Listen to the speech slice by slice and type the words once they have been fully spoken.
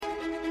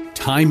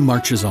Time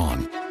marches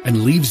on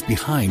and leaves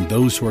behind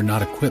those who are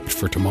not equipped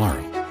for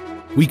tomorrow.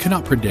 We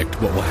cannot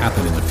predict what will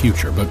happen in the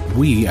future, but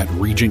we at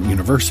Regent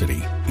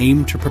University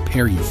aim to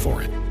prepare you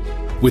for it.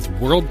 With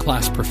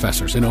world-class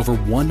professors in over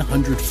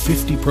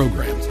 150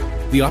 programs,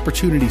 the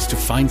opportunities to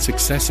find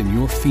success in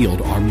your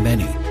field are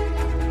many.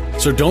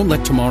 So don't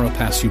let tomorrow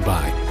pass you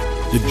by.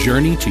 The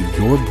journey to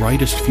your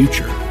brightest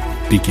future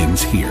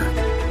begins here.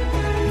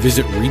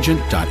 Visit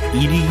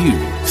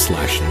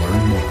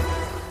regent.edu/learn more.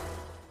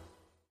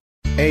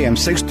 AM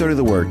 630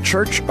 The Word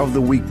Church of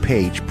the Week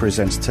page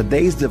presents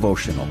today's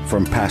devotional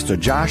from Pastor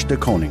Josh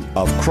Koning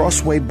of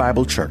Crossway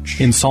Bible Church.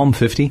 In Psalm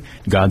 50,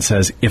 God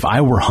says, "If I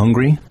were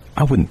hungry,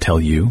 I wouldn't tell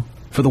you,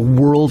 for the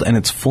world and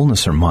its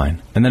fullness are mine."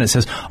 And then it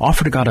says,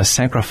 "Offer to God a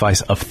sacrifice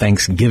of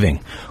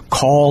thanksgiving.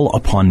 Call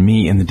upon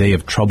me in the day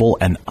of trouble,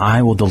 and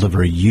I will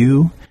deliver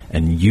you,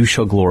 and you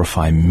shall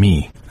glorify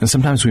me." And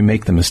sometimes we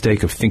make the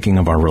mistake of thinking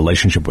of our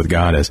relationship with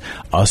God as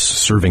us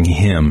serving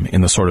Him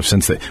in the sort of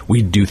sense that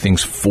we do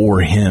things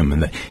for Him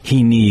and that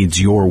He needs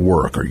your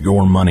work or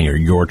your money or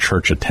your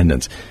church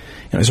attendance.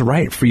 You know, it's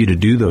right for you to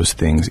do those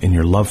things in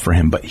your love for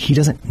Him, but He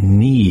doesn't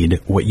need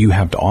what you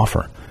have to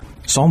offer.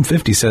 Psalm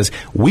 50 says,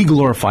 we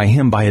glorify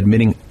Him by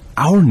admitting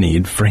our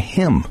need for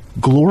Him.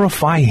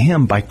 Glorify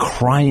Him by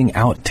crying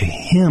out to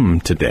Him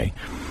today,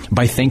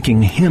 by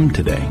thanking Him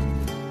today.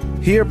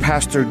 Hear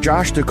Pastor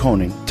Josh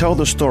Koning tell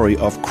the story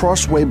of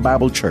Crossway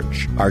Bible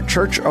Church, our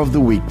Church of the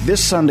Week,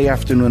 this Sunday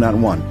afternoon at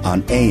 1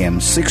 on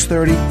AM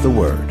 630 The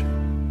Word.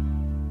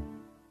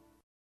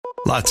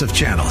 Lots of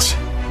channels,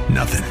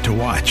 nothing to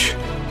watch,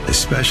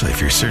 especially if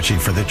you're searching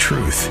for the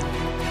truth.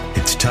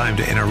 It's time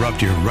to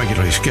interrupt your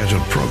regularly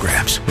scheduled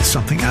programs with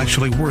something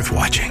actually worth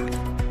watching.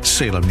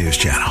 Salem News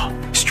Channel.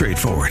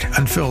 Straightforward,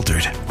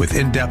 unfiltered, with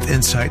in-depth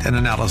insight and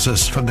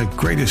analysis from the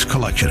greatest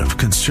collection of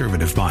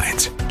conservative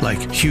minds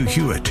like Hugh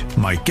Hewitt,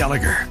 Mike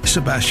Gallagher,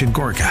 Sebastian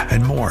Gorka,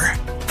 and more.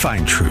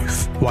 Find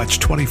truth. Watch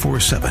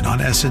 24/7 on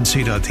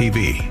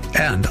SNC.TV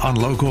and on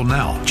Local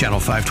Now, Channel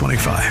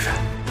 525.